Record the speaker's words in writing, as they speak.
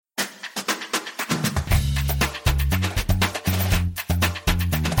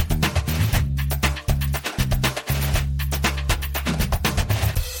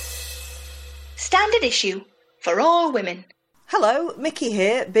With issue for all women. Hello, Mickey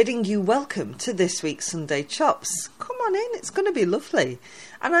here, bidding you welcome to this week's Sunday Chops. Come on in, it's going to be lovely.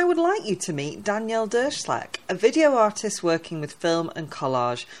 And I would like you to meet Danielle Durchslag, a video artist working with film and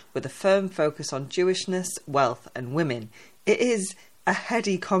collage with a firm focus on Jewishness, wealth and women. It is a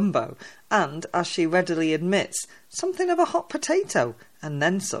heady combo and, as she readily admits, something of a hot potato, and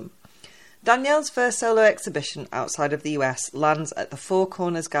then some. Danielle's first solo exhibition outside of the US lands at the Four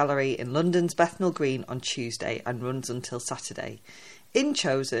Corners Gallery in London's Bethnal Green on Tuesday and runs until Saturday. In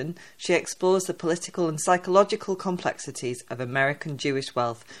Chosen, she explores the political and psychological complexities of American Jewish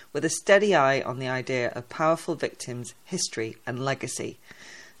wealth with a steady eye on the idea of powerful victims, history and legacy.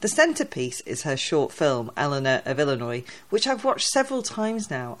 The centrepiece is her short film, Eleanor of Illinois, which I've watched several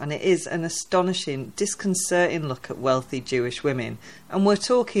times now, and it is an astonishing, disconcerting look at wealthy Jewish women. And we're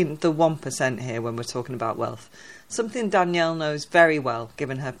talking the 1% here when we're talking about wealth. Something Danielle knows very well,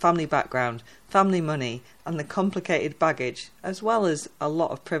 given her family background, family money, and the complicated baggage, as well as a lot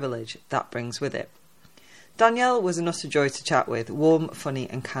of privilege that brings with it. Danielle was an utter joy to chat with, warm, funny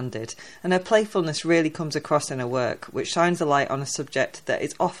and candid, and her playfulness really comes across in her work, which shines a light on a subject that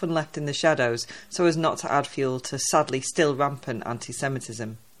is often left in the shadows so as not to add fuel to sadly still rampant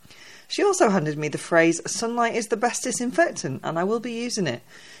anti-Semitism. She also handed me the phrase, "Sunlight is the best disinfectant," and I will be using it.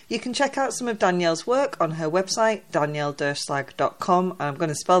 You can check out some of Danielle's work on her website, danielledurchslag.com, and I'm going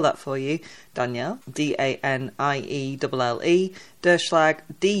to spell that for you. Danielle, D-A-N-I-E-L-L-E, Durchslag,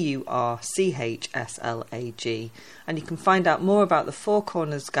 D-U-R-C-H-S-L-A-G. And you can find out more about the Four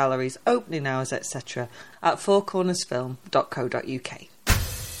Corners Gallery's opening hours, etc. at fourcornersfilm.co.uk.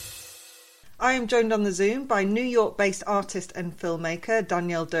 I am joined on the Zoom by New York-based artist and filmmaker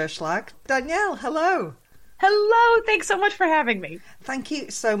Danielle Durchslag. Danielle, hello. Hello, thanks so much for having me. Thank you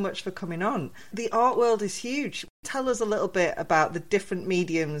so much for coming on. The art world is huge. Tell us a little bit about the different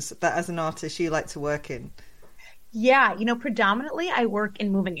mediums that as an artist you like to work in. Yeah, predominantly I work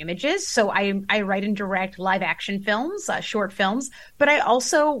in moving images. So I write and direct live action films, short films, but I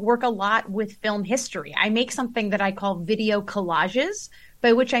also work a lot with film history. I make something that I call video collages,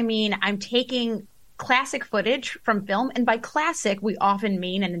 by which I mean I'm taking classic footage from film. And by classic, we often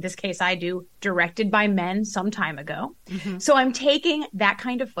mean, and in this case I do, directed by men some time ago. Mm-hmm. So I'm taking that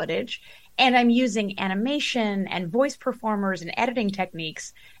kind of footage and I'm using animation and voice performers and editing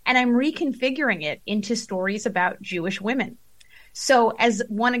techniques, and I'm reconfiguring it into stories about Jewish women. So as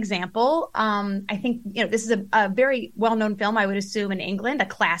one example, I think, this is a very well-known film, I would assume in England, a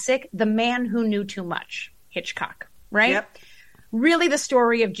classic, The Man Who Knew Too Much, Hitchcock, right? Yep. Really the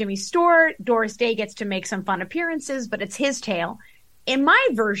story of Jimmy Stewart. Doris Day gets to make some fun appearances, but it's his tale. In my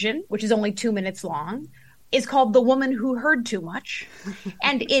version, which is only 2 minutes long, is called The Woman Who Heard Too Much.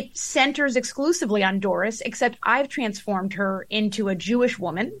 And it centers exclusively on Doris, except I've transformed her into a Jewish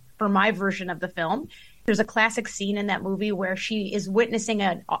woman for my version of the film. There's a classic scene in that movie where she is witnessing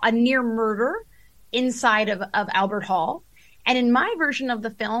a near murder inside of Albert Hall. And in my version of the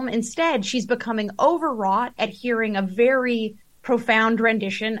film, instead, she's becoming overwrought at hearing a very profound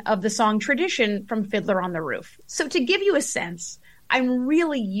rendition of the song Tradition from Fiddler on the Roof. So to give you a sense, I'm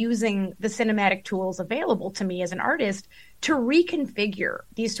really using the cinematic tools available to me as an artist to reconfigure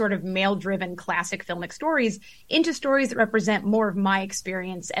these sort of male-driven classic filmic stories into stories that represent more of my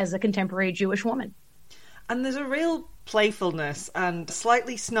experience as a contemporary Jewish woman. And there's a real playfulness and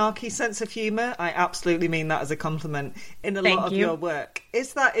slightly snarky sense of humour. I absolutely mean that as a compliment in a lot of your work.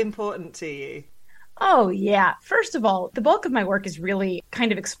 Is that important to you? Oh, yeah. First of all, the bulk of my work is really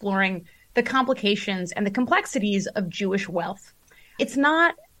kind of exploring the complications and the complexities of Jewish wealth. It's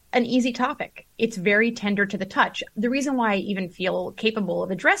not an easy topic. It's very tender to the touch. The reason why I even feel capable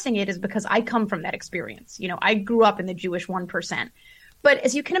of addressing it is because I come from that experience. I grew up in the Jewish 1%. But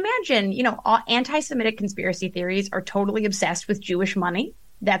as you can imagine, anti-Semitic conspiracy theories are totally obsessed with Jewish money.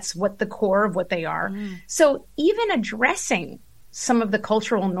 That's what the core of what they are. So even addressing some of the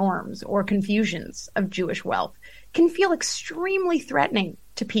cultural norms or confusions of Jewish wealth can feel extremely threatening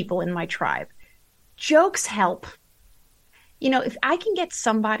to people in my tribe. Jokes help. If I can get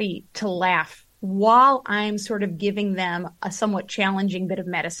somebody to laugh while I'm sort of giving them a somewhat challenging bit of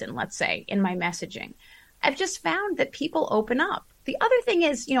medicine, let's say, in my messaging, I've just found that people open up. The other thing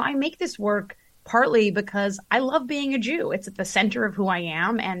is, I make this work partly because I love being a Jew. It's at the center of who I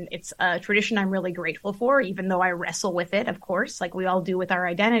am, and it's a tradition I'm really grateful for, even though I wrestle with it, of course, like we all do with our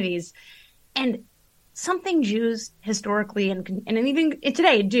identities. And something Jews historically and even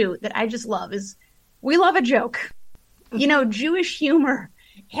today do that I just love is we love a joke. Jewish humor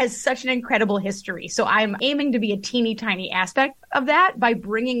has such an incredible history. So I'm aiming to be a teeny tiny aspect of that by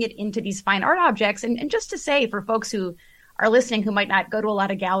bringing it into these fine art objects. And just to say, for folks who are listening who might not go to a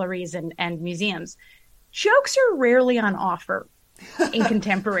lot of galleries and museums, jokes are rarely on offer in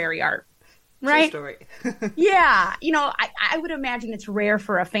contemporary art. Right? True story. Yeah. I would imagine it's rare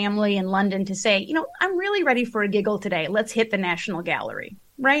for a family in London to say, I'm really ready for a giggle today. Let's hit the National Gallery.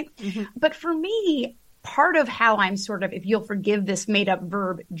 Right? Mm-hmm. But for me, part of how I'm sort of, if you'll forgive this made up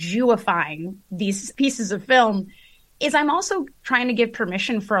verb, Jewifying these pieces of film is I'm also trying to give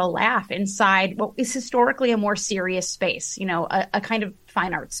permission for a laugh inside what is historically a more serious space, a kind of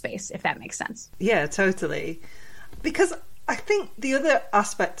fine art space, if that makes sense. Yeah, totally. Because I think the other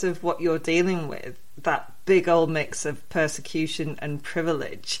aspect of what you're dealing with, that big old mix of persecution and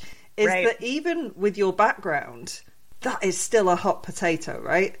privilege, is right. that even with your background, that is still a hot potato,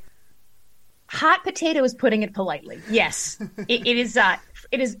 right? Hot potato is putting it politely. Yes, it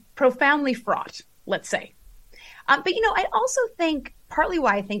is profoundly fraught, let's say. But I also think partly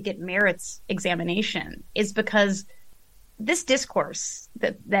why I think it merits examination is because this discourse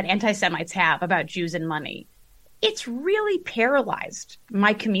that anti-Semites have about Jews and money, it's really paralyzed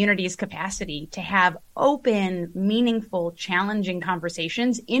my community's capacity to have open, meaningful, challenging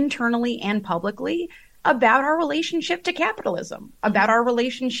conversations internally and publicly about our relationship to capitalism, about our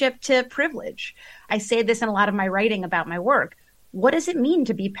relationship to privilege. I say this in a lot of my writing about my work. What does it mean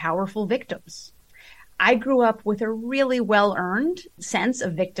to be powerful victims? I grew up with a really well-earned sense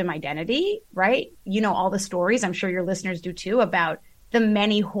of victim identity, right? All the stories, I'm sure your listeners do too, about the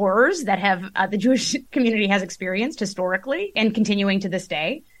many horrors that have the Jewish community has experienced historically and continuing to this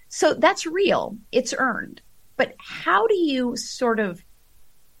day. So that's real. It's earned. But how do you sort of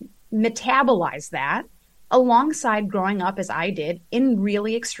metabolize that alongside growing up as I did in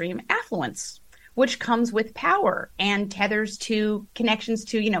really extreme affluence, which comes with power and tethers to connections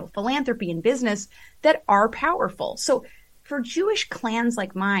to, philanthropy and business that are powerful. So for Jewish clans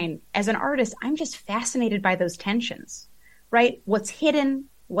like mine, as an artist, I'm just fascinated by those tensions. Right? What's hidden,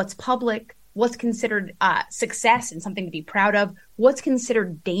 what's public, what's considered success and something to be proud of, what's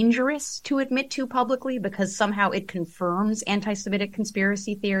considered dangerous to admit to publicly because somehow it confirms anti-Semitic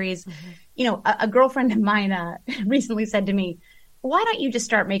conspiracy theories. Mm-hmm. A girlfriend of mine recently said to me, why don't you just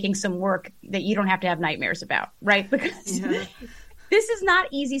start making some work that you don't have to have nightmares about, right? Because this is not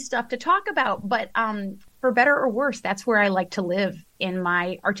easy stuff to talk about, but for better or worse, that's where I like to live in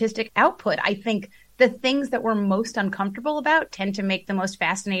my artistic output. I think the things that we're most uncomfortable about tend to make the most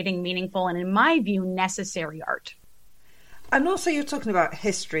fascinating, meaningful, and in my view, necessary art. And also you're talking about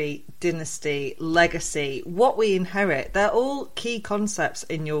history, dynasty, legacy, what we inherit. They're all key concepts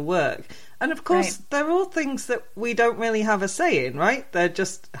in your work. And of course, right. They're all things that we don't really have a say in, right? They're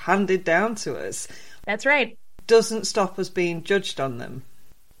just handed down to us. That's right. Doesn't stop us being judged on them.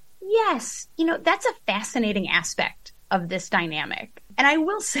 Yes. That's a fascinating aspect of this dynamic. And I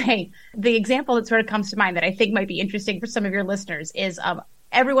will say the example that sort of comes to mind that I think might be interesting for some of your listeners is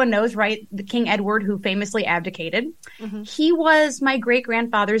everyone knows, right, the King Edward, who famously abdicated. Mm-hmm. He was my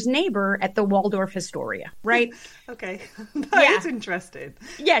great-grandfather's neighbor at the Waldorf Astoria, right? Okay. That is interesting.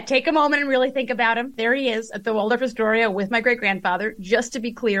 Yeah, take a moment and really think about him. There he is at the Waldorf Astoria with my great-grandfather. Just to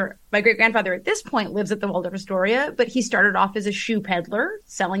be clear, my great-grandfather at this point lives at the Waldorf Astoria, but he started off as a shoe peddler,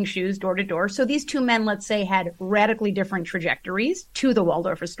 selling shoes door to door. So these two men, let's say, had radically different trajectories to the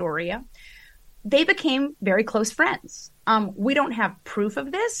Waldorf Astoria. They became very close friends. We don't have proof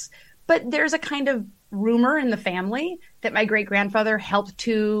of this, but there's a kind of rumor in the family that my great-grandfather helped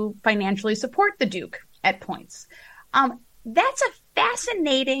to financially support the Duke at points. That's a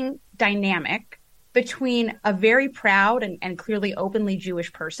fascinating dynamic between a very proud and clearly openly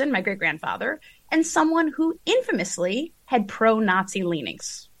Jewish person, my great-grandfather, and someone who infamously had pro-Nazi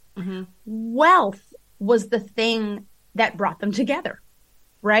leanings. Mm-hmm. Wealth was the thing that brought them together.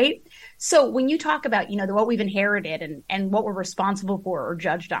 Right? So when you talk about, what we've inherited and what we're responsible for or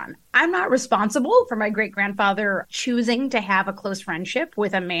judged on, I'm not responsible for my great-grandfather choosing to have a close friendship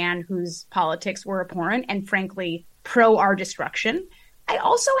with a man whose politics were abhorrent and frankly pro our destruction. I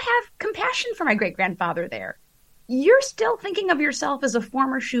also have compassion for my great-grandfather there. You're still thinking of yourself as a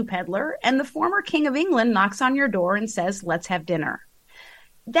former shoe peddler, and the former King of England knocks on your door and says, let's have dinner.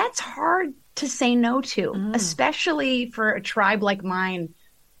 That's hard to say no to, especially for a tribe like mine,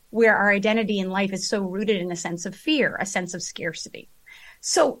 where our identity in life is so rooted in a sense of fear, a sense of scarcity.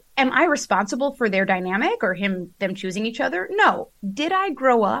 So am I responsible for their dynamic or them choosing each other? No. Did I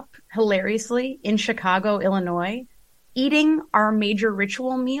grow up hilariously in Chicago, Illinois, eating our major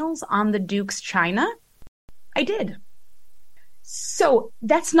ritual meals on the Duke's china? I did. So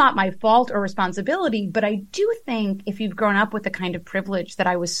that's not my fault or responsibility, but I do think if you've grown up with the kind of privilege that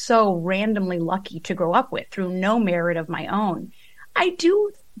I was so randomly lucky to grow up with through no merit of my own, I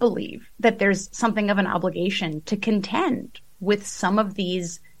do believe that there's something of an obligation to contend with some of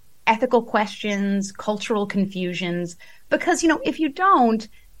these ethical questions, cultural confusions, because, if you don't,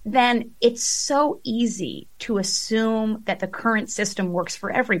 then it's so easy to assume that the current system works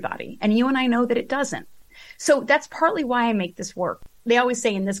for everybody. And you and I know that it doesn't. So that's partly why I make this work. They always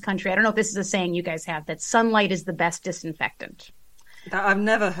say in this country, I don't know if this is a saying you guys have, that sunlight is the best disinfectant. I've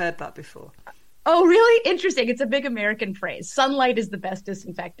never heard that before. Oh, really? Interesting. It's a big American phrase. Sunlight is the best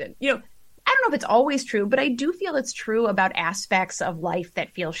disinfectant. I don't know if it's always true, but I do feel it's true about aspects of life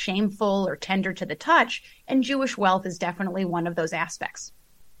that feel shameful or tender to the touch. And Jewish wealth is definitely one of those aspects.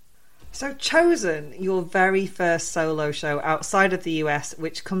 So Chosen, your very first solo show outside of the US,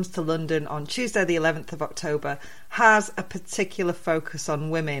 which comes to London on Tuesday the 11th of October, has a particular focus on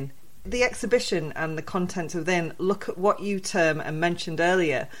women. The exhibition and the contents within look at what you term and mentioned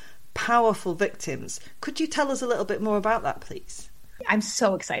earlier, powerful victims. Could you tell us a little bit more about that, please? I'm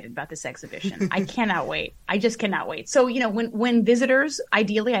so excited about this exhibition. I cannot wait. I just cannot wait. So, when visitors,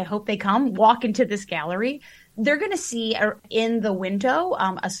 ideally, I hope they come, walk into this gallery, they're going to see in the window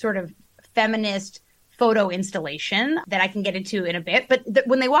a sort of feminist photo installation that I can get into in a bit. But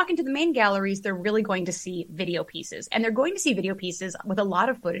when they walk into the main galleries, they're really going to see video pieces. And they're going to see video pieces with a lot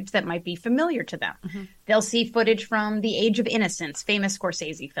of footage that might be familiar to them. Mm-hmm. They'll see footage from The Age of Innocence, famous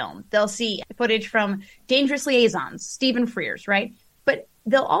Scorsese film. They'll see footage from Dangerous Liaisons, Stephen Frears, right? But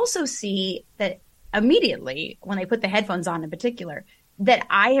they'll also see that immediately, when they put the headphones on in particular, that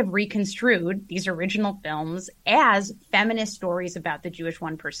I have reconstrued these original films as feminist stories about the Jewish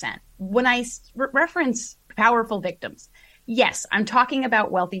 1%. When I reference powerful victims, yes, I'm talking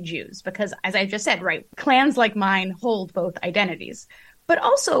about wealthy Jews because, as I just said, right, clans like mine hold both identities. But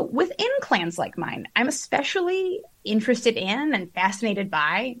also within clans like mine, I'm especially interested in and fascinated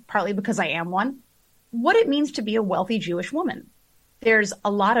by, partly because I am one, what it means to be a wealthy Jewish woman. There's a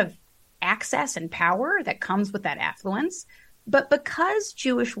lot of access and power that comes with that affluence. But because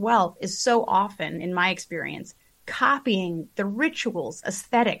Jewish wealth is so often, in my experience, copying the rituals,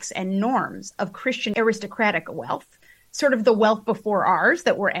 aesthetics, and norms of Christian aristocratic wealth, sort of the wealth before ours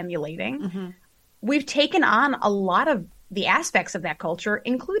that we're emulating, we've taken on a lot of the aspects of that culture,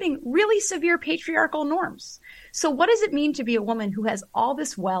 including really severe patriarchal norms. So what does it mean to be a woman who has all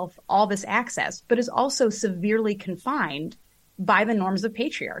this wealth, all this access, but is also severely confined by the norms of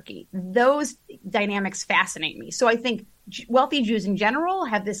patriarchy? Those dynamics fascinate me. So I think wealthy Jews in general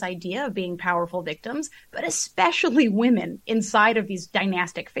have this idea of being powerful victims, but especially women inside of these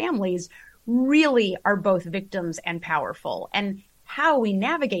dynastic families really are both victims and powerful. And how we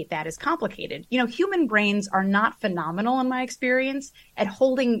navigate that is complicated. Human brains are not phenomenal, in my experience, at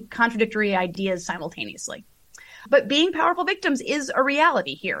holding contradictory ideas simultaneously. But being powerful victims is a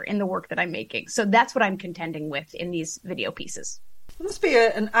reality here in the work that I'm making. So that's what I'm contending with in these video pieces. There must be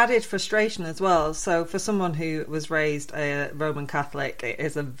an added frustration as well. So for someone who was raised a Roman Catholic, it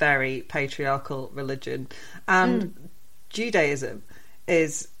is a very patriarchal religion. And Judaism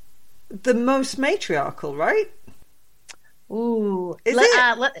is the most matriarchal, right? Ooh. Is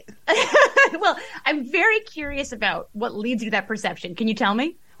it? Well, I'm very curious about what leads you to that perception. Can you tell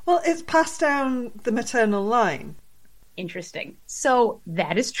me? Well, it's passed down the maternal line. Interesting. So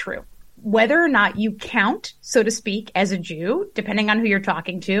that is true. Whether or not you count, so to speak, as a Jew, depending on who you're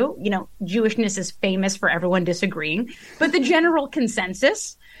talking to, Jewishness is famous for everyone disagreeing. But the general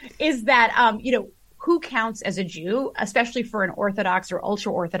consensus is that, who counts as a Jew, especially for an Orthodox or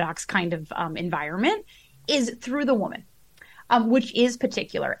ultra-Orthodox kind of environment, is through the woman. Which is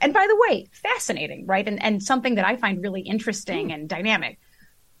particular. And by the way, fascinating, right? And something that I find really interesting and dynamic.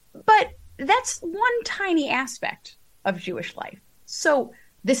 But that's one tiny aspect of Jewish life. So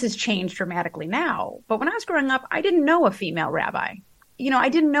this has changed dramatically now. But when I was growing up, I didn't know a female rabbi. I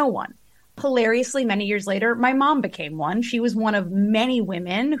didn't know one. Hilariously, many years later, my mom became one. She was one of many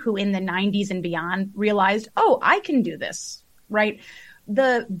women who in the 90s and beyond realized, oh, I can do this, right?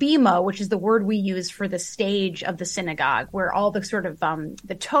 The bima, which is the word we use for the stage of the synagogue, where all the sort of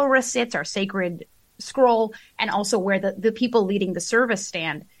the Torah sits, our sacred scroll, and also where the people leading the service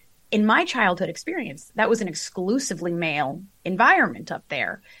stand. In my childhood experience, that was an exclusively male environment up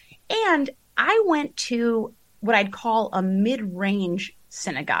there. And I went to what I'd call a mid-range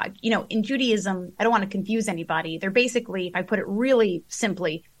synagogue. In Judaism, I don't want to confuse anybody. They're basically, if I put it really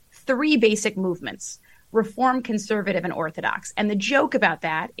simply, three basic movements: Reform, Conservative, and Orthodox. And the joke about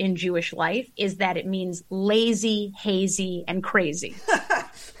that in Jewish life is that it means lazy, hazy, and crazy.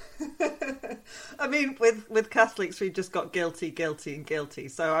 I mean, with Catholics, we've just got guilty, guilty, and guilty.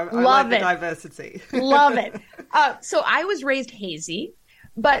 So I Love like the it. diversity. Love it. So I was raised hazy,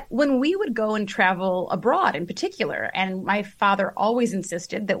 But when we would go and travel abroad in particular, and my father always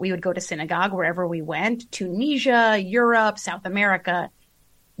insisted that we would go to synagogue wherever we went, Tunisia, Europe, South America,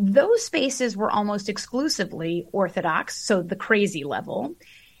 those spaces were almost exclusively Orthodox, so the crazy level.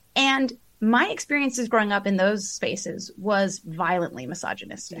 And my experiences growing up in those spaces was violently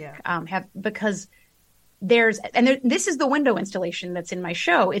misogynistic. Because this is the window installation that's in my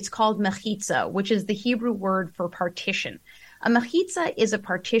show. It's called mechitza, which is the Hebrew word for partition. A mechitza is a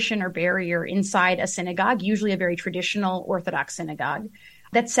partition or barrier inside a synagogue, usually a very traditional Orthodox synagogue,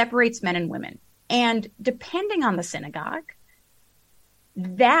 that separates men and women. And depending on the synagogue,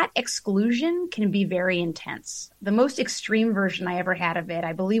 that exclusion can be very intense. The most extreme version I ever had of it,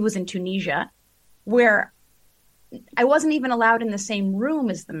 I believe, was in Tunisia, where I wasn't even allowed in the same room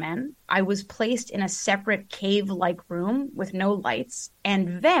as the men. I was placed in a separate cave-like room with no lights and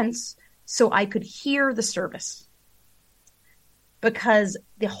vents so I could hear the service. Because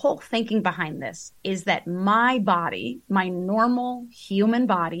the whole thinking behind this is that my body, my normal human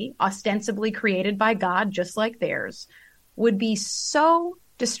body, ostensibly created by God, just like theirs, would be so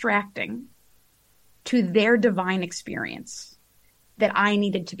distracting to their divine experience that I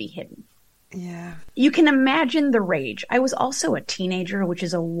needed to be hidden. Yeah. You can imagine the rage. I was also a teenager, which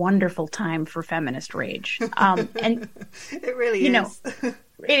is a wonderful time for feminist rage. And it really is.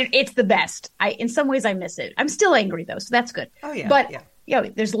 It's the best. In some ways I miss it. I'm still angry though, so that's good. Oh yeah.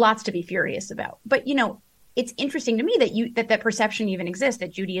 But there's lots to be furious about. But it's interesting to me that perception even exists,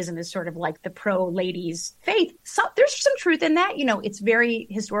 that Judaism is sort of like the pro-ladies faith. So there's some truth in that. It's very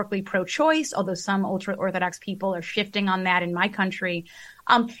historically pro-choice, although some ultra-Orthodox people are shifting on that in my country.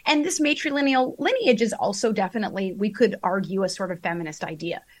 And this matrilineal lineage is also definitely, we could argue, a sort of feminist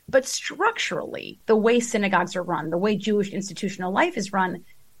idea. But structurally, the way synagogues are run, the way Jewish institutional life is run,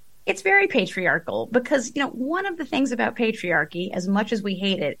 it's very patriarchal because, one of the things about patriarchy, as much as we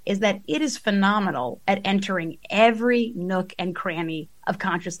hate it, is that it is phenomenal at entering every nook and cranny of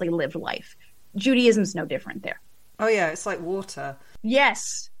consciously lived life. Judaism's no different there. Oh, yeah, it's like water.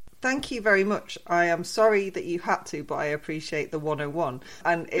 Yes. Thank you very much. I am sorry that you had to, but I appreciate the 101.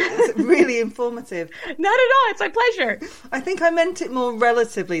 And it's really informative. Not at all. It's my pleasure. I think I meant it more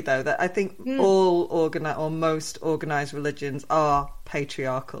relatively, though, that I think most organised religions are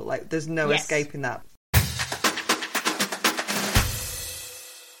patriarchal. Like, there's no escaping that.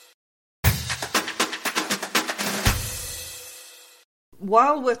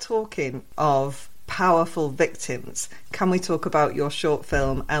 While we're talking of powerful victims, can we talk about your short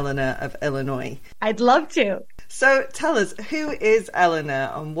film Eleanor of Illinois? I'd love to. So tell us, who is Eleanor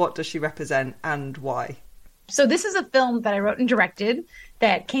and what does she represent and why? So this is a film that I wrote and directed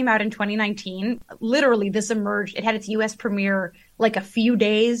that came out in 2019. Literally, this emerged. It had its US premiere like a few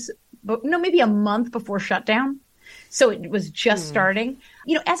days, maybe a month before shutdown. So it was just starting.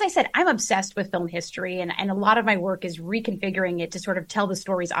 As I said, I'm obsessed with film history, and a lot of my work is reconfiguring it to sort of tell the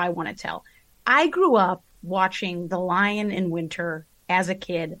stories I want to tell. I grew up watching The Lion in Winter as a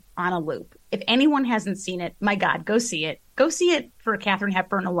kid on a loop. If anyone hasn't seen it, my God, go see it. Go see it for Katharine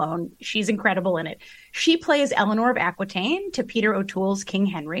Hepburn alone. She's incredible in it. She plays Eleanor of Aquitaine to Peter O'Toole's King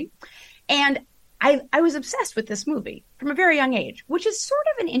Henry. And I was obsessed with this movie from a very young age, which is sort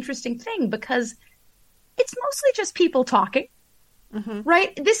of an interesting thing because it's mostly just people talking. Mm-hmm.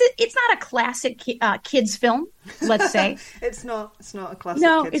 Right? It's not a classic kids film, let's say. It's not a classic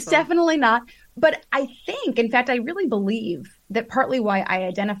No, kids it's film. definitely not. But I think, in fact, I really believe that partly why I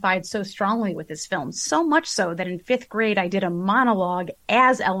identified so strongly with this film, so much so that in 5th grade I did a monologue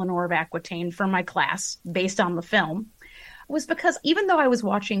as Eleanor of Aquitaine for my class based on the film, was because even though I was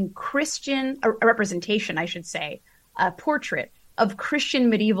watching a representation, I should say, a portrait of Christian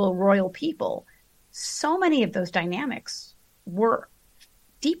medieval royal people, so many of those dynamics were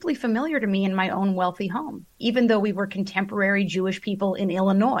deeply familiar to me in my own wealthy home, even though we were contemporary Jewish people in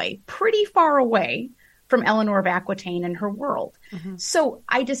Illinois, pretty far away from Eleanor of Aquitaine and her world. Mm-hmm. So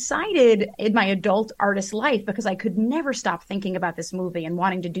I decided in my adult artist life, because I could never stop thinking about this movie and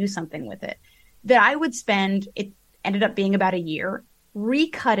wanting to do something with it, that I would spend, it ended up being about a year,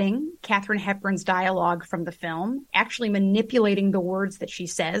 recutting Katharine Hepburn's dialogue from the film, actually manipulating the words that she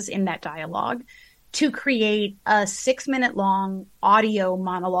says in that dialogue, to create a 6-minute long audio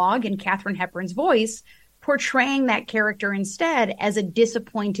monologue in Katharine Hepburn's voice, portraying that character instead as a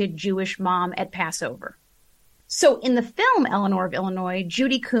disappointed Jewish mom at Passover. So in the film Eleanor of Illinois,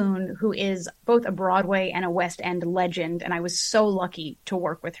 Judy Kuhn, who is both a Broadway and a West End legend, and I was so lucky to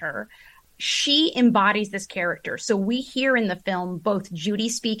work with her, she embodies this character. So we hear in the film both Judy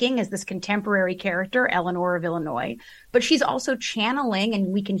speaking as this contemporary character, Eleanor of Illinois, but she's also channeling, and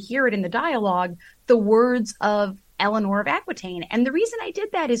we can hear it in the dialogue, the words of Eleanor of Aquitaine. And the reason I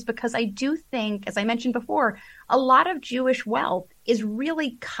did that is because I do think, as I mentioned before, a lot of Jewish wealth is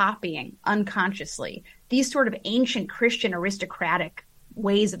really copying unconsciously these sort of ancient Christian aristocratic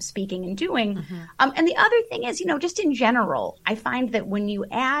ways of speaking and doing. And the other thing is, just in general, I find that when you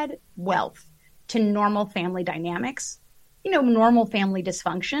add wealth to normal family dynamics, normal family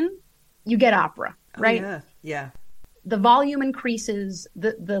dysfunction, you get opera, right? Oh, yeah. The volume increases,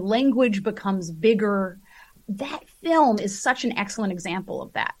 the language becomes bigger. That film is such an excellent example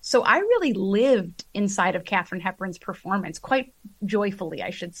of that. So I really lived inside of Katharine Hepburn's performance, quite joyfully, I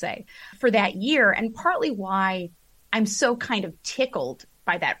should say, for that year. And partly why I'm so kind of tickled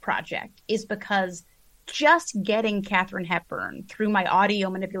by that project is because just getting Katharine Hepburn through my audio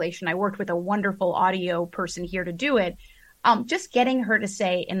manipulation, I worked with a wonderful audio person here to do it, just getting her to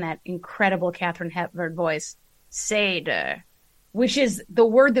say in that incredible Katharine Hepburn voice, Seder, which is the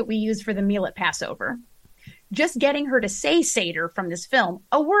word that we use for the meal at Passover. Just getting her to say Seder from this film,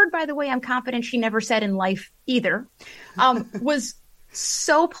 a word, by the way, I'm confident she never said in life either, was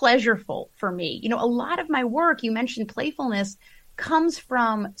so pleasurable for me. A lot of my work, you mentioned playfulness, comes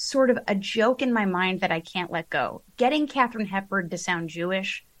from sort of a joke in my mind that I can't let go. Getting Katharine Hepburn to sound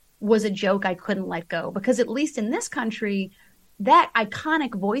Jewish was a joke I couldn't let go, because at least in this country, that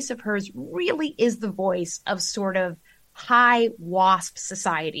iconic voice of hers really is the voice of sort of high WASP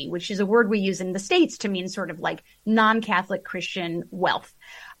society, which is a word we use in the States to mean sort of like non-Catholic Christian wealth.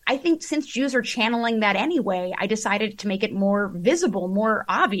 I think since Jews are channeling that anyway, I decided to make it more visible, more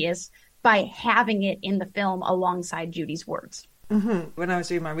obvious by having it in the film alongside Judy's words. When I was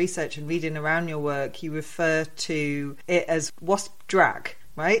doing my research and reading around your work, you refer to it as WASP drag,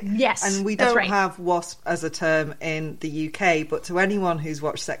 right? Yes, and we don't have WASP as a term in the UK, but to anyone who's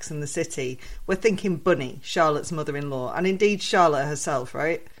watched Sex and the City, we're thinking Bunny, Charlotte's mother-in-law, and indeed Charlotte herself,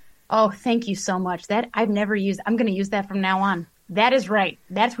 right? Oh, thank you so much. That I've never used. I'm going to use that from now on. That is right.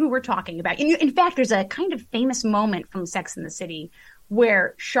 That's who we're talking about. And in fact, there's a kind of famous moment from Sex and the City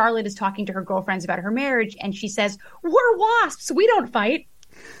where Charlotte is talking to her girlfriends about her marriage, and she says, "We're wasps. We don't fight."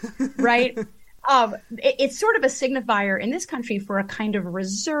 Right? It's sort of a signifier in this country for a kind of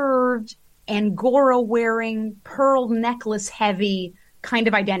reserved, Angora-wearing, pearl necklace-heavy kind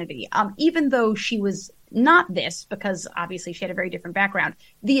of identity. Even though she was not this, because obviously she had a very different background,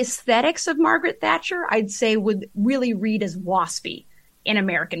 the aesthetics of Margaret Thatcher, I'd say, would really read as waspy in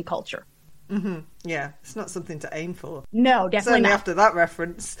American culture. Yeah, it's not something to aim for. No, definitely Certainly not. After that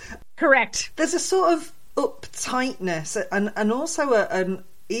reference. Correct. There's a sort of uptightness and also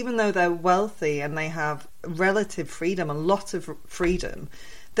even though they're wealthy and they have relative freedom, a lot of freedom,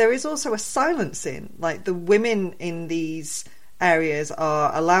 there is also a silencing. Like, the women in these areas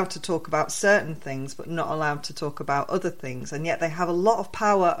are allowed to talk about certain things but not allowed to talk about other things, and yet they have a lot of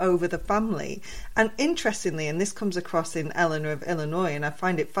power over the family. And interestingly, and this comes across in Eleanor of Illinois, and I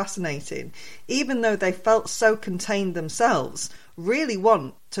find it fascinating, even though they felt so contained themselves, really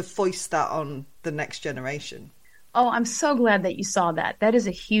want to foist that on the next generation. Oh, I'm so glad that you saw that. That is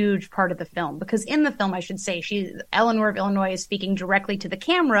a huge part of the film, because in the film, I should say, Eleanor of Illinois is speaking directly to the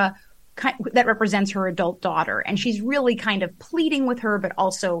camera that represents her adult daughter. And she's really kind of pleading with her, but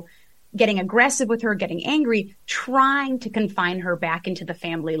also getting aggressive with her, getting angry, trying to confine her back into the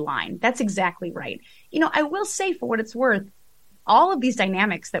family line. That's exactly right. I will say, for what it's worth, all of these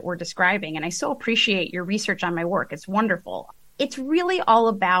dynamics that we're describing, and I so appreciate your research on my work. It's wonderful. It's really all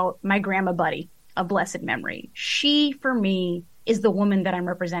about my grandma Buddy of blessed memory. She, for me, is the woman that I'm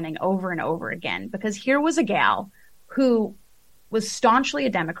representing over and over again, because here was a gal who was staunchly a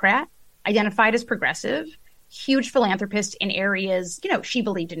Democrat, identified as progressive, huge philanthropist in areas, she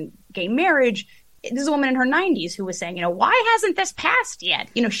believed in gay marriage. This is a woman in her 90s who was saying, why hasn't this passed yet?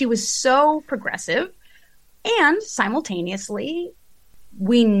 She was so progressive. And simultaneously,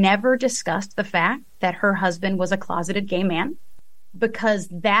 we never discussed the fact that her husband was a closeted gay man, because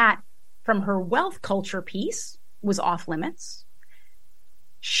that, from her wealth culture piece, was off limits.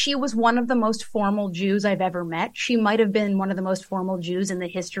 She was one of the most formal Jews I've ever met. She might have been one of the most formal Jews in the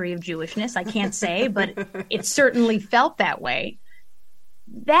history of Jewishness. I can't say, but it certainly felt that way.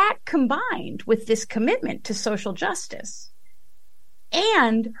 That combined with this commitment to social justice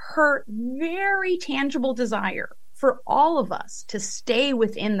and her very tangible desire for all of us to stay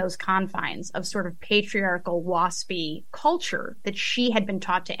within those confines of sort of patriarchal, waspy culture that she had been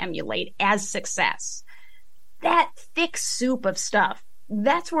taught to emulate as success. That thick soup of stuff,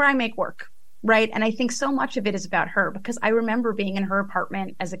 that's where I make work, right? And I think so much of it is about her, because I remember being in her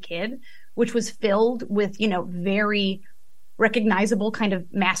apartment as a kid, which was filled with, very recognizable kind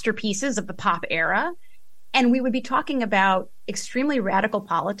of masterpieces of the pop era. And we would be talking about extremely radical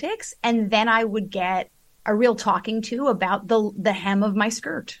politics. And then I would get a real talking to about the hem of my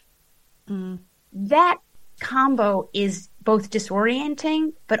skirt. That combo is both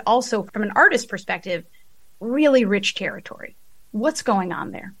disorienting, but also from an artist perspective, really rich territory. What's going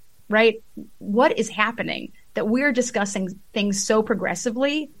on there, right? What is happening that we're discussing things so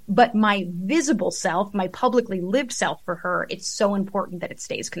progressively, but my visible self, my publicly lived self for her, it's so important that it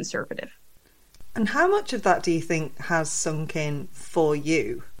stays conservative. And how much of that do you think has sunk in for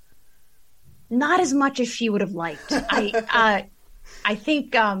you? Not as much as she would have liked. I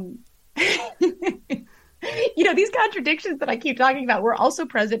think, these contradictions that I keep talking about were also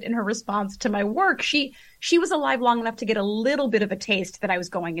present in her response to my work. She was alive long enough to get a little bit of a taste that I was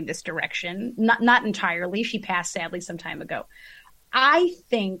going in this direction. Not entirely. She passed sadly some time ago. I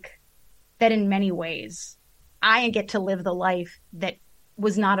think that in many ways, I get to live the life that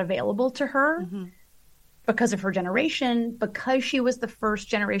was not available to her because of her generation, because she was the first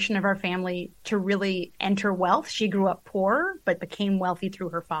generation of our family to really enter wealth. She grew up poor, but became wealthy through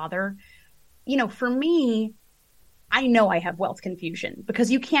her father. For me, I know I have wealth confusion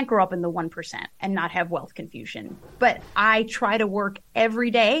because you can't grow up in the 1% and not have wealth confusion. But I try to work every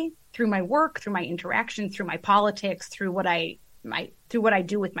day through my work, through my interaction, through my politics, through what I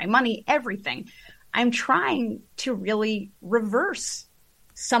do with my money, everything. I'm trying to really reverse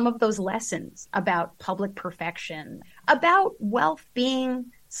some of those lessons about public perfection, about wealth being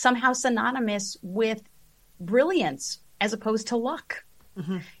somehow synonymous with brilliance as opposed to luck.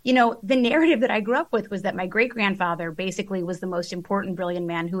 The narrative that I grew up with was that my great-grandfather basically was the most important, brilliant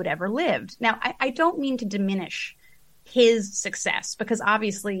man who had ever lived. Now, I don't mean to diminish his success because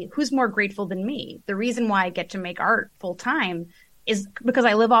obviously who's more grateful than me? The reason why I get to make art full time is because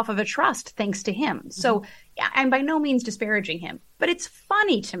I live off of a trust thanks to him. So I'm by no means disparaging him, but it's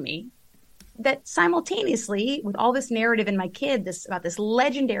funny to me that simultaneously with all this narrative in my kid, about this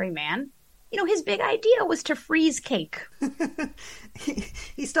legendary man, his big idea was to freeze cake.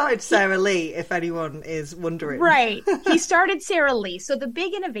 He started Sara Lee, if anyone is wondering. Right. He started Sara Lee. So the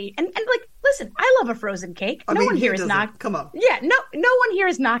big innovation, and listen, I love a frozen cake. No one here is not. Come on. Yeah, no one here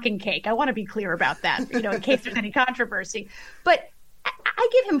is knocking cake. I want to be clear about that, in case there's any controversy. But I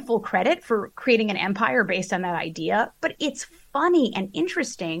give him full credit for creating an empire based on that idea. But it's funny and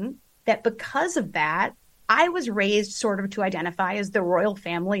interesting that because of that, I was raised sort of to identify as the royal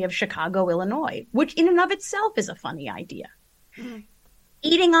family of Chicago, Illinois, which in and of itself is a funny idea.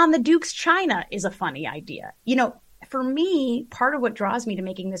 Eating on the Duke's china is a funny idea. For me, part of what draws me to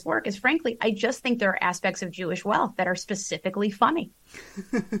making this work is, frankly, I just think there are aspects of Jewish wealth that are specifically funny.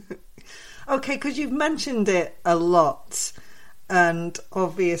 Okay, because you've mentioned it a lot. And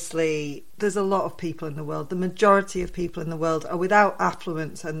obviously, there's a lot of people in the world. The majority of people in the world are without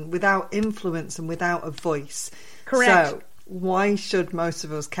affluence and without influence and without a voice. Correct. So why should most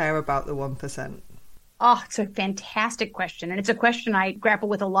of us care about the 1%? Oh, it's a fantastic question. And it's a question I grapple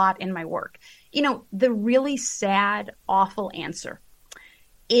with a lot in my work. The really sad, awful answer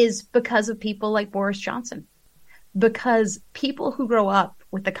is because of people like Boris Johnson. Because people who grow up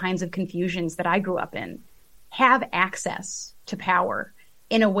with the kinds of confusions that I grew up in have access to power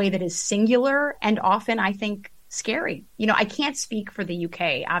in a way that is singular and often, I think, scary. I can't speak for the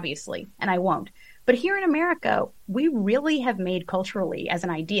UK, obviously, and I won't. But here in America, we really have made culturally, as an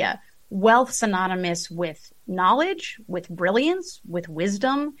idea, wealth synonymous with knowledge, with brilliance, with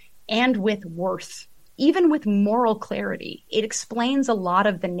wisdom, and with worth, even with moral clarity. It explains a lot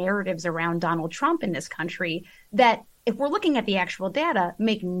of the narratives around Donald Trump in this country that, if we're looking at the actual data,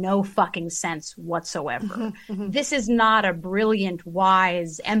 make no fucking sense whatsoever. This is not a brilliant,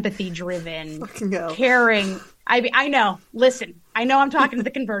 wise, empathy-driven, caring. I know. Listen, I know I'm talking to the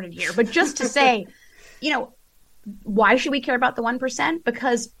converted here, but just to say, why should we care about the 1%?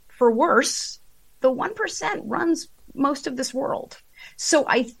 Because for worse, the 1% runs most of this world. So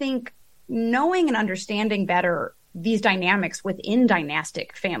I think knowing and understanding better these dynamics within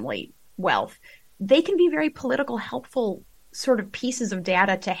dynastic family wealth, they can be very political, helpful sort of pieces of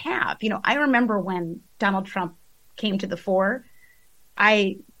data to have. I remember when Donald Trump came to the fore,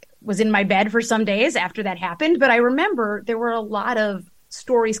 I was in my bed for some days after that happened, but I remember there were a lot of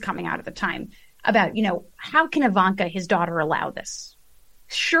stories coming out at the time about, how can Ivanka, his daughter, allow this?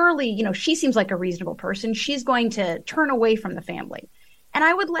 Surely, she seems like a reasonable person. She's going to turn away from the family. And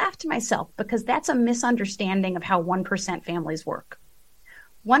I would laugh to myself because that's a misunderstanding of how 1% families work.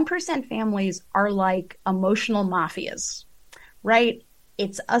 1% families are like emotional mafias, right?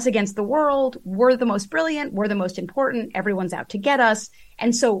 It's us against the world. We're the most brilliant. We're the most important. Everyone's out to get us.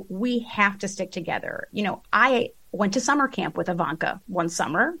 And so we have to stick together. I went to summer camp with Ivanka one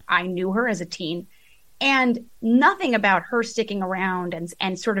summer. I knew her as a teen, and nothing about her sticking around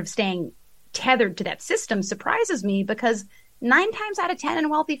and sort of staying tethered to that system surprises me, because 9 times out of 10 in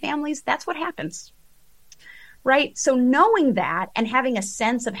wealthy families, that's what happens. Right? So knowing that and having a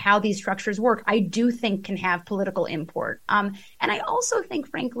sense of how these structures work, I do think can have political import. And I also think,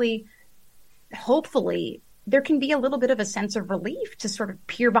 frankly, hopefully, there can be a little bit of a sense of relief to sort of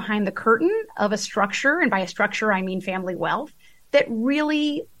peer behind the curtain of a structure, and by a structure, I mean family wealth, that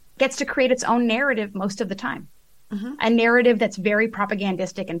really gets to create its own narrative most of the time. Mm-hmm. A narrative that's very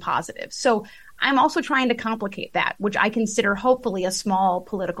propagandistic and positive. So I'm also trying to complicate that, which I consider hopefully a small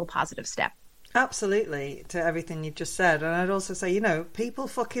political positive step. Absolutely, to everything you've just said. And I'd also say, people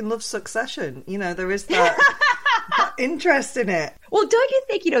fucking love Succession. There is that, that interest in it. Well, don't you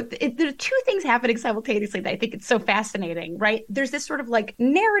think, there are two things happening simultaneously that I think it's so fascinating, right? There's this sort of like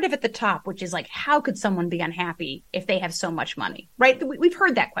narrative at the top, which is like, how could someone be unhappy if they have so much money, right? We've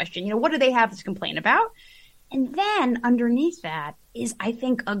heard that question. What do they have to complain about? And then underneath that is, I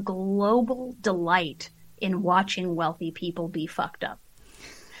think, a global delight in watching wealthy people be fucked up.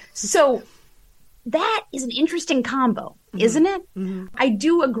 So that is an interesting combo, isn't it? Mm-hmm. I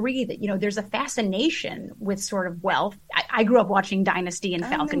do agree that, there's a fascination with sort of wealth. I grew up watching Dynasty and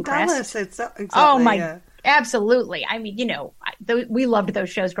Falcon Crest. Exactly, oh, my, absolutely. I mean, we loved those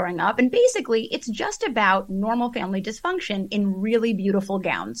shows growing up. And basically, it's just about normal family dysfunction in really beautiful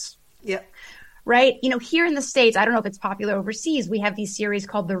gowns. Yep. Right? Here in the States, I don't know if it's popular overseas, we have these series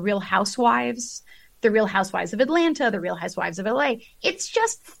called The Real Housewives, The Real Housewives of Atlanta, The Real Housewives of LA. It's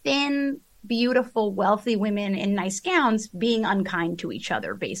just thin, beautiful, wealthy women in nice gowns being unkind to each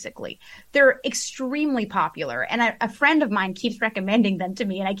other, basically. They're extremely popular. And a friend of mine keeps recommending them to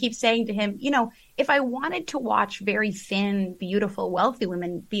me. And I keep saying to him, if I wanted to watch very thin, beautiful, wealthy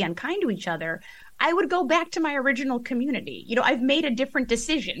women be unkind to each other, I would go back to my original Community. I've made a different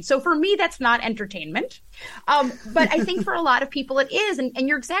decision. So for me, that's not entertainment. But I think for a lot of people it is. And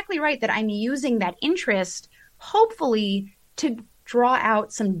you're exactly right that I'm using that interest, hopefully, to draw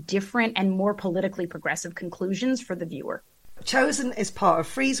out some different and more politically progressive conclusions for the viewer. Chosen is part of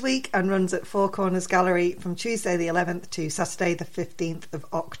Freeze Week and runs at Four Corners Gallery from Tuesday the 11th to Saturday the 15th of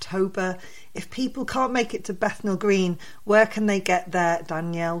October. If people can't make it to Bethnal Green, where can they get their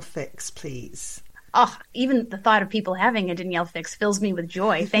Danielle fix, please? Oh, even the thought of people having a Danielle fix fills me with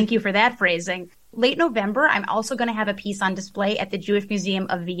joy. Thank you for that phrasing. Late November, I'm also going to have a piece on display at the Jewish Museum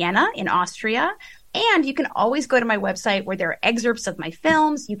of Vienna in Austria. And you can always go to my website where there are excerpts of my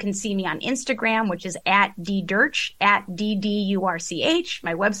films. You can see me on Instagram, which is @ddurch, @DDURCH.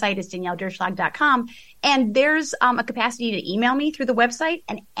 My website is danielledurchslag.com. And there's a capacity to email me through the website.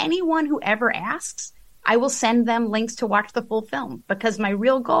 And anyone who ever asks, I will send them links to watch the full film, because my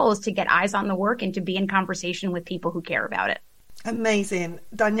real goal is to get eyes on the work and to be in conversation with people who care about it. Amazing.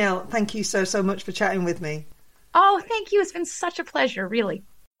 Danielle, thank you so much for chatting with me. Oh, thank you. It's been such a pleasure, really.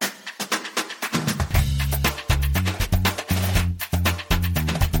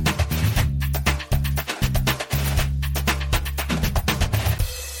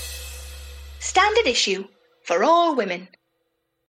 Standard issue for all women.